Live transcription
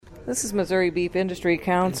This is Missouri Beef Industry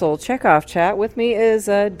Council Checkoff Chat. With me is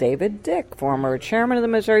David Dick, former chairman of the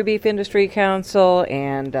Missouri Beef Industry Council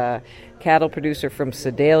and cattle producer from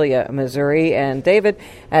Sedalia, Missouri. And David,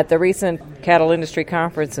 at the recent Cattle Industry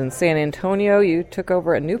Conference in San Antonio, you took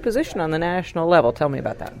over a new position on the national level. Tell me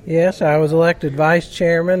about that. Yes, I was elected vice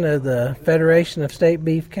chairman of the Federation of State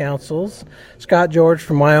Beef Councils. Scott George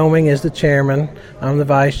from Wyoming is the chairman. I'm the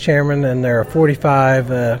vice chairman, and there are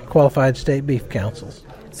 45 qualified state beef councils.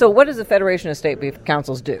 So what does the Federation of State Beef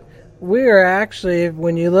Councils do? We are actually,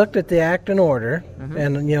 when you looked at the act and order,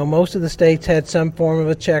 and most of the states had some form of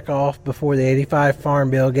a checkoff before the 85 Farm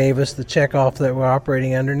Bill gave us the checkoff that we're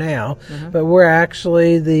operating under now, but we're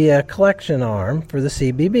actually the collection arm for the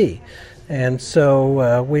CBB. And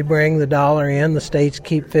so we bring the dollar in, the states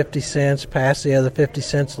keep 50 cents, pass the other 50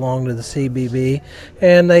 cents along to the CBB,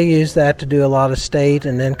 and they use that to do a lot of state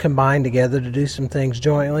and then combine together to do some things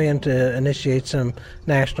jointly and to initiate some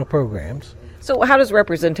national programs. So how does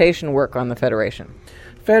representation work on the Federation?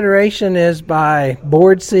 Federation is by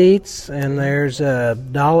board seats, and there's a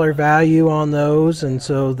dollar value on those, and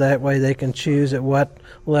so that way they can choose at what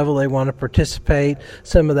level they want to participate.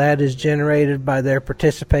 Some of that is generated by their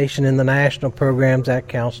participation in the national programs. That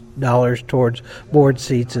counts dollars towards board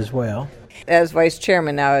seats as well. As vice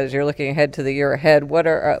chairman now, as you're looking ahead to the year ahead, what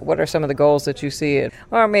are some of the goals that you see,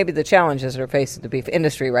 or maybe the challenges that are facing the beef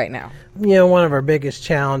industry right now? One of our biggest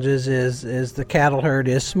challenges is the cattle herd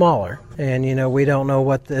is smaller, and we don't know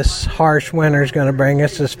what this harsh winter is going to bring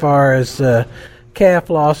us as far as calf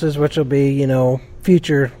losses, which will be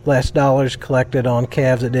future less dollars collected on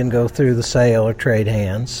calves that didn't go through the sale or trade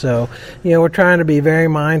hands. So, we're trying to be very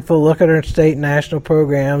mindful, look at our state and national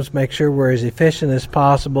programs, make sure we're as efficient as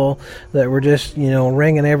possible, that we're just,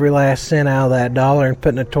 wringing every last cent out of that dollar and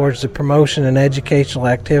putting it towards the promotion and educational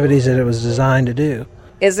activities that it was designed to do.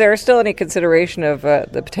 Is there still any consideration of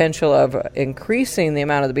the potential of increasing the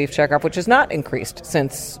amount of the beef checkoff, which has not increased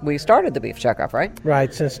since we started the beef checkoff, right?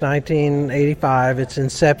 Right, since 1985, its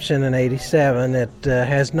inception in 87, it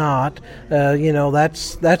has not.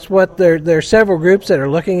 That's what there are several groups that are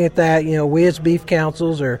looking at that. We as beef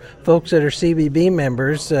councils or folks that are CBB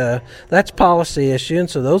members, that's policy issue, and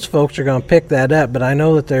so those folks are going to pick that up. But I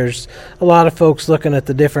know that there's a lot of folks looking at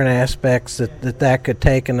the different aspects that could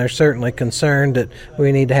take, and they're certainly concerned that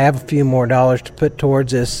we need to have a few more dollars to put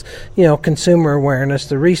towards this, consumer awareness,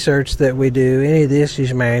 the research that we do, any of the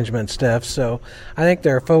issues management stuff. So I think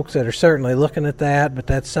there are folks that are certainly looking at that, but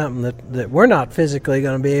that's something that we're not physically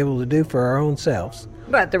going to be able to do for our own selves.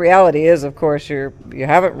 But the reality is, of course, you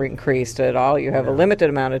haven't increased at all. You have a limited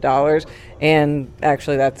amount of dollars, and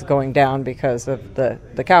actually that's going down because of the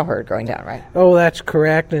cow herd going down, right? Oh, that's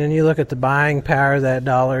correct. And then you look at the buying power of that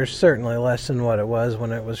dollar, certainly less than what it was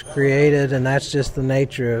when it was created, and that's just the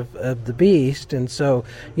nature of the beast. And so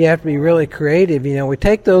you have to be really creative. We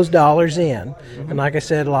take those dollars in, and like I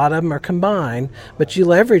said, a lot of them are combined, but you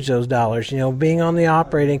leverage those dollars. Being on the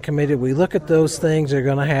operating committee, we look at those things that are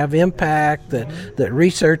going to have impact that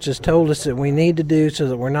research has told us that we need to do so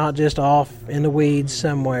that we're not just off in the weeds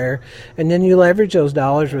somewhere. And then you leverage those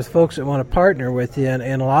dollars with folks that want to partner with you.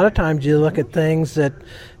 And a lot of times you look at things that,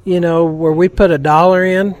 where we put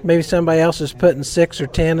 $1 in, maybe somebody else is putting 6 or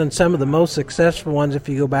 10, and some of the most successful ones, if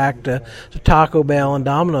you go back to Taco Bell and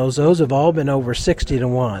Domino's, those have all been over 60 to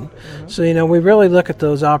 1. So, we really look at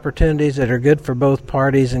those opportunities that are good for both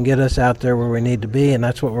parties and get us out there where we need to be, and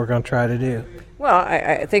that's what we're going to try to do. Well,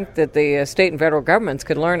 I think that the state and federal governments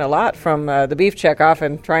could learn a lot from the beef checkoff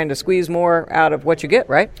and trying to squeeze more out of what you get,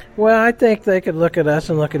 right? Well, I think they could look at us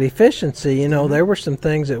and look at efficiency. There were some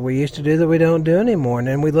things that we used to do that we don't do anymore. And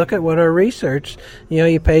then we look at what our research,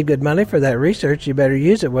 you paid good money for that research, you better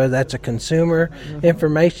use it, whether that's a consumer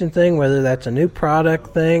information thing, whether that's a new product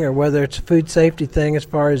thing, or whether it's a food safety thing as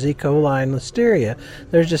far as E. coli and listeria.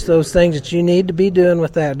 There's just those things that you need to be doing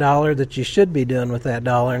with that dollar that you should be doing with that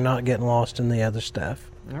dollar and not getting lost in the other stuff.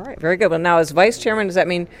 All right, very good. Well, now as vice chairman, does that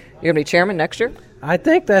mean you're going to be chairman next year? I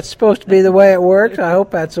think that's supposed to be the way it works. I hope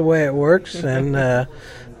that's the way it works, and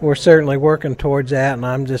we're certainly working towards that, and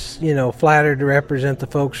I'm just, flattered to represent the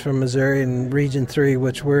folks from Missouri and Region 3,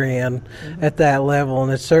 which we're in, at that level,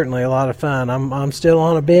 and it's certainly a lot of fun. I'm still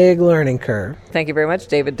on a big learning curve. Thank you very much,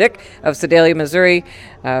 David Dick of Sedalia, Missouri,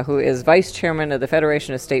 who is vice chairman of the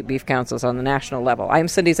Federation of State Beef Councils on the national level. I'm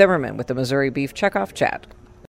Cindy Zimmerman with the Missouri Beef Checkoff Chat.